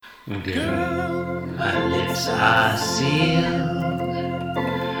Girl, my lips are sealed.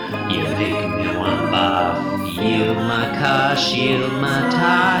 You make me want barf. Yield my car, shield my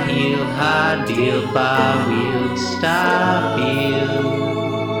tie, heel, hard deal, bar wheel, stop you.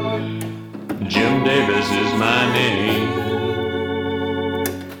 Jim Davis is my name.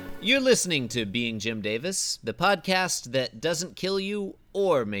 You're listening to Being Jim Davis, the podcast that doesn't kill you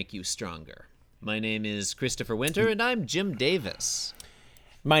or make you stronger. My name is Christopher Winter, and I'm Jim Davis.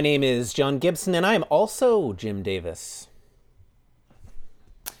 My name is John Gibson, and I'm also Jim Davis.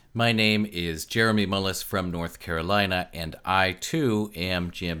 My name is Jeremy Mullis from North Carolina, and I, too,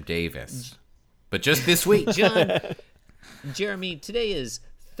 am Jim Davis. But just this week. Jeremy, today is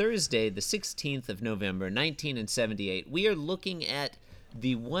Thursday, the 16th of November, 1978. We are looking at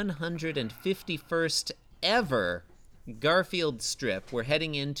the 151st ever Garfield strip. We're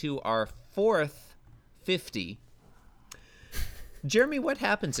heading into our fourth 50. Jeremy, what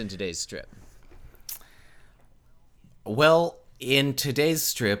happens in today's strip? Well, in today's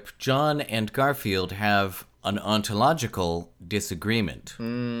strip, John and Garfield have an ontological disagreement.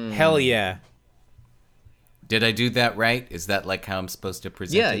 Hell yeah. Did I do that right? Is that like how I'm supposed to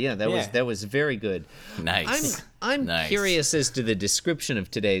present it? Yeah, that was very good. Nice. I'm Nice. curious as to the description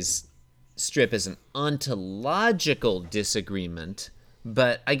of today's strip as an ontological disagreement,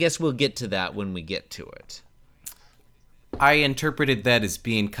 but I guess we'll get to that when we get to it. I interpreted that as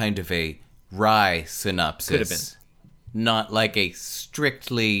being kind of a wry synopsis. Could have been. Not like a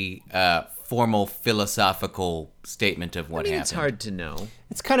strictly formal philosophical statement of what happened. It's hard to know.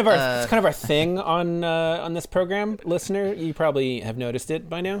 It's kind of our thing on this program, listener. You probably have noticed it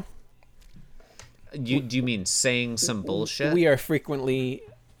by now. Do you mean saying some bullshit? We are frequently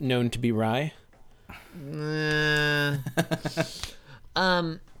known to be wry.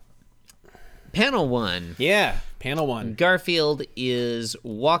 Panel 1. Yeah, panel 1. Garfield is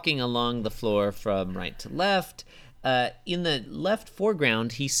walking along the floor from right to left. In the left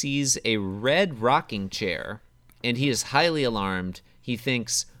foreground, he sees a red rocking chair, and he is highly alarmed. He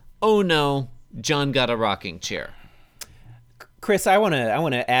thinks, "Oh no, John got a rocking chair." Chris, I want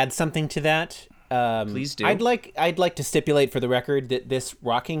to add something to that. Please do. I'd like to stipulate for the record that this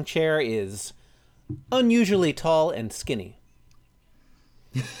rocking chair is unusually tall and skinny.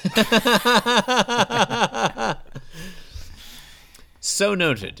 So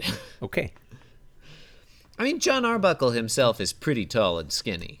noted. Okay. I mean, John Arbuckle himself is pretty tall and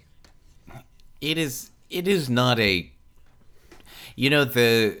skinny. It is not a,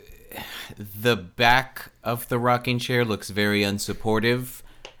 the back of the rocking chair looks very unsupportive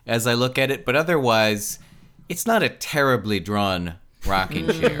as I look at it, but otherwise it's not a terribly drawn rocking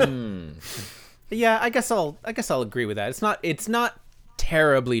chair. Yeah, I guess I'll agree with that. It's not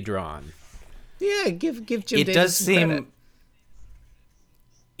terribly drawn. Yeah, give Jim It Davis does some seem credit.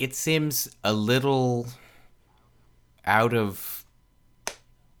 It seems a little out of,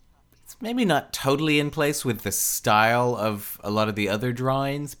 it's maybe not totally in place with the style of a lot of the other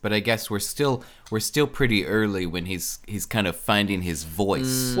drawings, but I guess we're still pretty early when he's kind of finding his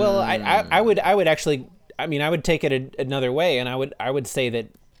voice. Well, I would actually, I mean, I would take it another way, and I would say that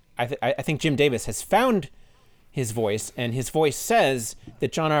I think Jim Davis has found his voice, and his voice says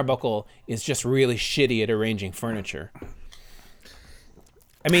that John Arbuckle is just really shitty at arranging furniture.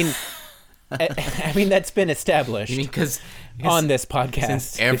 I mean, that's been established Because on this podcast.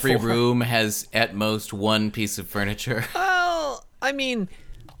 since every before. room has at most one piece of furniture. Well, I mean,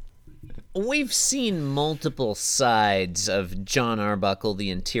 we've seen multiple sides of John Arbuckle, the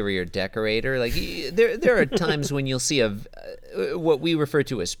interior decorator. Like, there are times when you'll see what we refer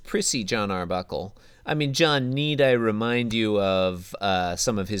to as prissy John Arbuckle. I mean, John, need I remind you of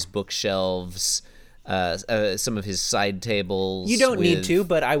some of his bookshelves, some of his side tables? You don't need to,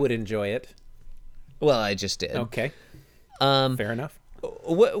 but I would enjoy it. Well, I just did. Okay. Fair enough.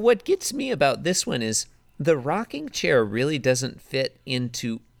 What gets me about this one is the rocking chair really doesn't fit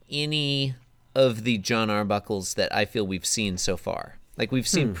into any of the John Arbuckles that I feel we've seen so far. Like, we've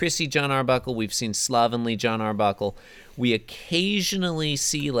seen prissy John Arbuckle, we've seen slovenly John Arbuckle. We occasionally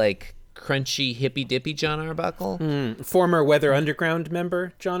see, like, crunchy, hippy-dippy John Arbuckle. Former Weather Underground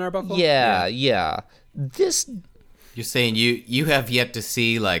member John Arbuckle? Yeah. This, You're saying you have yet to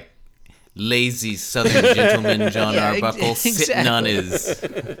see like lazy Southern gentleman John Arbuckle sitting on his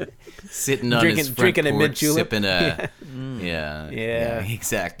front drinking a porch, mid-julep. sipping a yeah,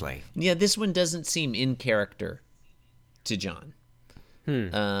 exactly. yeah, this one doesn't seem in character to John.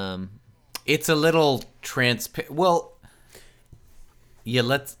 It's a little transparent. Well,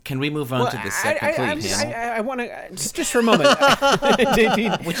 yeah. Can we move on to the second panel? I want to just for a moment.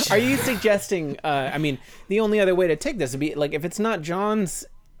 Are you suggesting? I mean, the only other way to take this would be like if it's not John's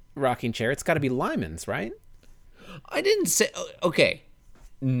rocking chair, it's got to be Lyman's, right? I didn't say. Okay.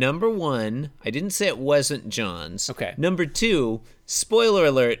 Number one, I didn't say it wasn't John's. Okay. Number two, spoiler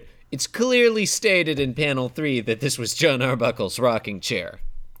alert, it's clearly stated in panel 3 that this was John Arbuckle's rocking chair.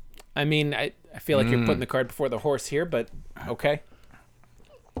 I mean, I feel like you're putting the cart before the horse here, but okay.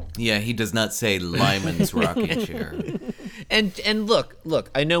 Yeah, he does not say Lyman's rocking chair. And look,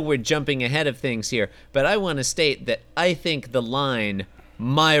 I know we're jumping ahead of things here, but I want to state that I think the line,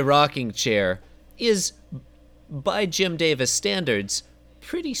 my rocking chair, is, by Jim Davis standards,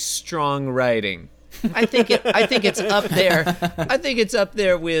 pretty strong writing. I think it's up there. I think it's up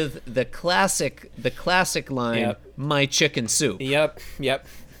there with the classic line, Yep. my chicken soup. Yep.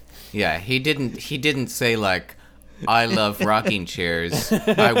 Yeah, he didn't say like, I love rocking chairs.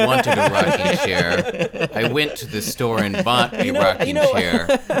 I wanted a rocking chair. I went to the store and bought a rocking chair.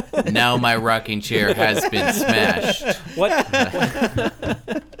 Now my rocking chair has been smashed. What?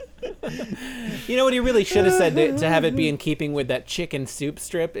 You know what he really should have said to have it be in keeping with that chicken soup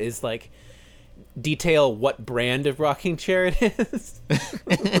strip is like detail what brand of rocking chair it is.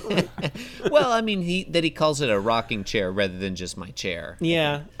 Well, I mean, he calls it a rocking chair rather than just my chair.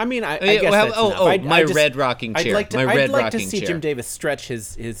 Yeah, I mean, I Yeah, guess well, that's oh, enough. oh, I'd my just- red rocking chair. I'd My red like rocking to see chair. Jim Davis stretch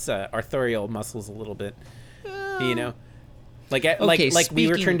his arterial muscles a little bit. You know, like like we speaking-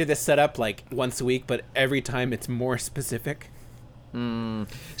 return to this setup like once a week, but every time it's more specific.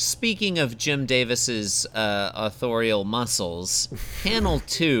 Speaking of Jim Davis's authorial muscles, panel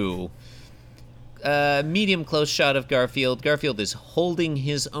 2, medium close shot of Garfield. Garfield is holding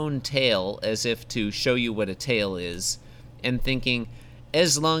his own tail as if to show you what a tail is, and thinking,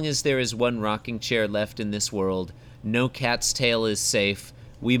 as long as there is one rocking chair left in this world, no cat's tail is safe.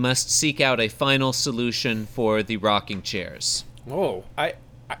 We must seek out a final solution for the rocking chairs. Whoa!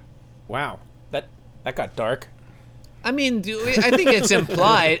 Wow, that got dark. I mean, I think it's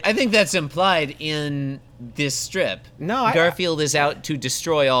implied. I think that's implied in this strip. No, Garfield is out to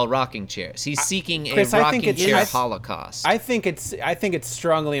destroy all rocking chairs. He's seeking Chris, a I think rocking it's- chair I- holocaust. I think it's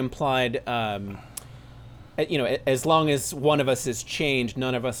strongly implied. You know, as long as one of us is chained,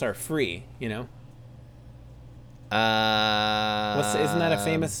 none of us are free. You know, isn't that a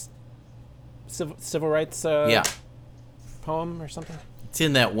famous civil rights Yeah, poem or something? it's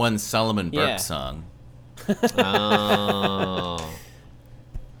in that one Solomon Burke Yeah. song. Oh.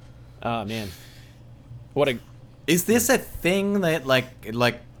 Oh man, what a Is this a thing that like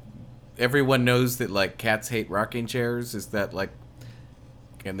everyone knows that like cats hate rocking chairs? Is that like,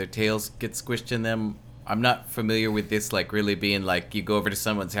 and their tails get squished in them? I'm not familiar with this like really being like you go over to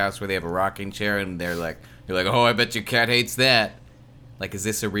someone's house where they have a rocking chair and you're like, oh, I bet your cat hates that. Like, is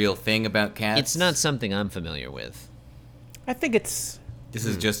this a real thing about cats? It's not something I'm familiar with. I think it's. This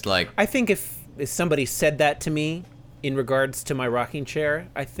is just like I think if somebody said that to me in regards to my rocking chair,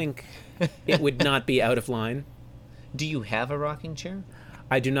 I think it would not be out of line. Do you have a rocking chair?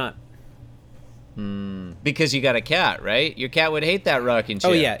 I do not. Because you got a cat, right? Your cat would hate that rocking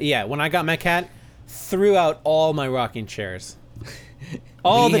chair. Oh yeah. When I got my cat, threw out all my rocking chairs.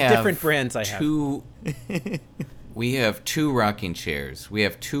 All we the have different brands I have. We have 2 rocking chairs. We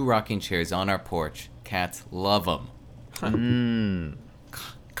have 2 rocking chairs on our porch. Cats love them.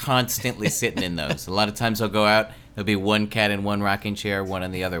 Constantly sitting in those. A lot of times I'll go out, there'll be one cat in one rocking chair, one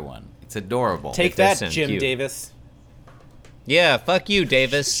in the other one. It's adorable. Take does that, sound Jim cute. Davis. Yeah, fuck you,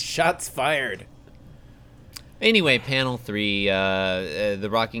 Davis. Shots fired. Anyway, panel 3, the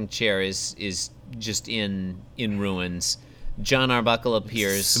rocking chair is just in ruins. John Arbuckle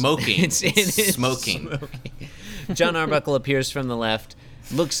appears. Smoking. It's Smoking. John Arbuckle appears from the left,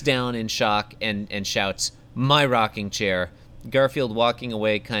 looks down in shock, and shouts, "My rocking chair." Garfield walking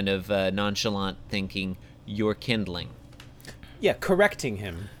away kind of nonchalant, thinking, "You're kindling." Yeah, correcting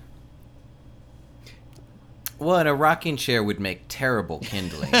him. Well, and a rocking chair would make terrible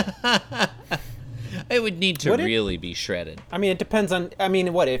kindling. It would need to Would it? really be shredded. I mean, it depends on. I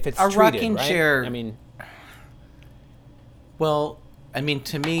mean, what if it's A treated, rocking right? chair- I mean, Well, I mean,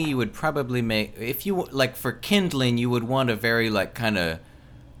 to me, you would probably make, if you, like, for kindling, you would want a very, like, kind of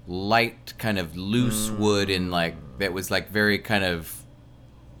light, kind of loose wood and, like, that was, like, very kind of,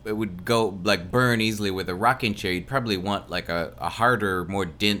 it would go, like, burn easily. With a rocking chair, you'd probably want, like, a harder, more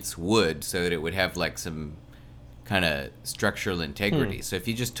dense wood so that it would have, like, some kind of structural integrity. So if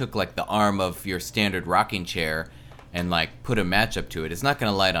you just took, like, the arm of your standard rocking chair and, like, put a match up to it, it's not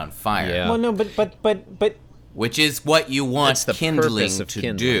going to light on fire. Yeah. well, no, but Which is what you want That's the kindling purpose of to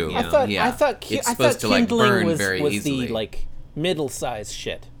kindling, do. yeah. I thought it's supposed to like kindling burn was, very was easily. the like middle-sized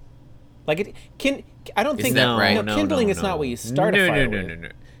shit. Like I don't think that right? No, kindling is not what you start a fire with. No.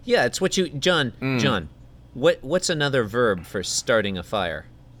 Yeah, it's what you, John. John, what's another verb for starting a fire?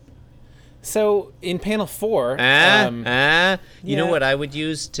 So in panel 4, You know yeah. what I would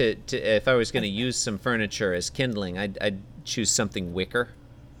use to if I was going to use some furniture as kindling? I'd choose something wicker.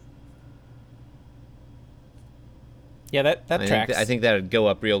 yeah, that tracks. I think that would go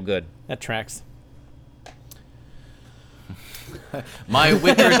up real good. That tracks. My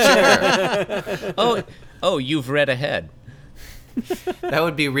wicker chair. Oh, you've read ahead. That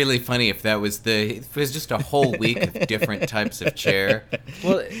would be really funny if that was if it was just a whole week of different types of chair.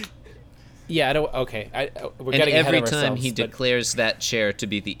 Well, yeah, I don't. Okay, we're And getting ahead every of time ourselves, he but- declares that chair to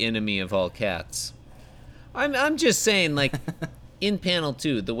be the enemy of all cats. I'm just saying, like, in panel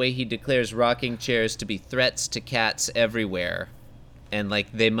 2, the way he declares rocking chairs to be threats to cats everywhere, and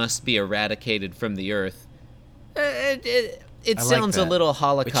like they must be eradicated from the earth. It I like sounds a that. little Which he-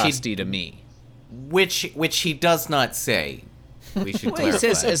 Holocausty to me. Which he does not say. We should Well, he clarify.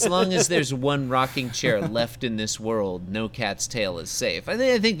 says as long as there's one rocking chair left in this world, no cat's tail is safe. I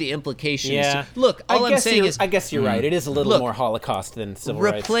think the implication Yeah. is, look, all I'm saying is I guess you're right. It is a little Look, more Holocaust than civil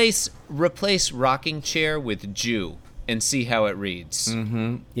rights. replace rocking chair with Jew and see how it reads.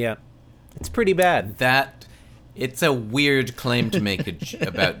 Yeah, it's pretty bad. That it's a weird claim to make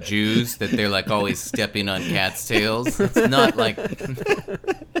about Jews that they're like always stepping on cats' tails. It's not like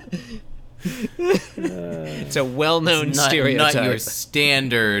It's a well-known not stereotype. not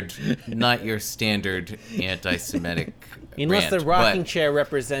your standard anti-Semitic. Unless the rant, rocking but chair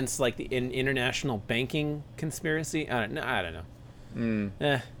represents like an international banking conspiracy. I don't know.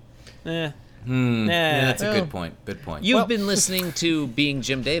 yeah, that's a Well, good point. Good point. You've been listening to Being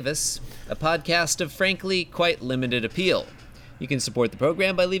Jim Davis, a podcast of frankly quite limited appeal. You can support the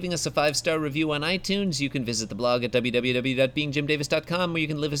program by leaving us a 5-star review on iTunes. You can visit the blog at www.beingjimdavis.com, where you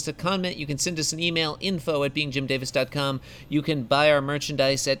can leave us a comment. You can send us an email, info@beingjimdavis.com. You can buy our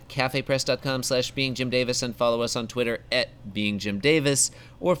merchandise at cafepress.com/beingjimdavis and follow us on Twitter at beingjimdavis,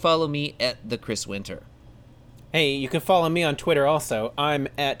 or follow me at the Chris Winter. Hey, you can follow me on Twitter also. I'm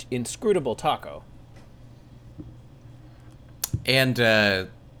at Inscrutable Taco. And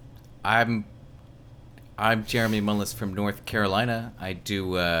I'm Jeremy Mullis from North Carolina. I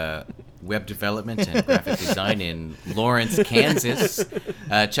do web development and graphic design in Lawrence, Kansas.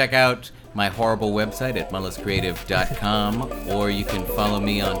 Check out my horrible website at mulliscreative.com, or you can follow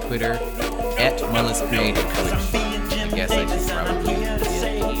me on Twitter at mulliscreative, which I guess I should probably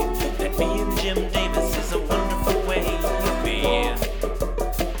that being Jim Davis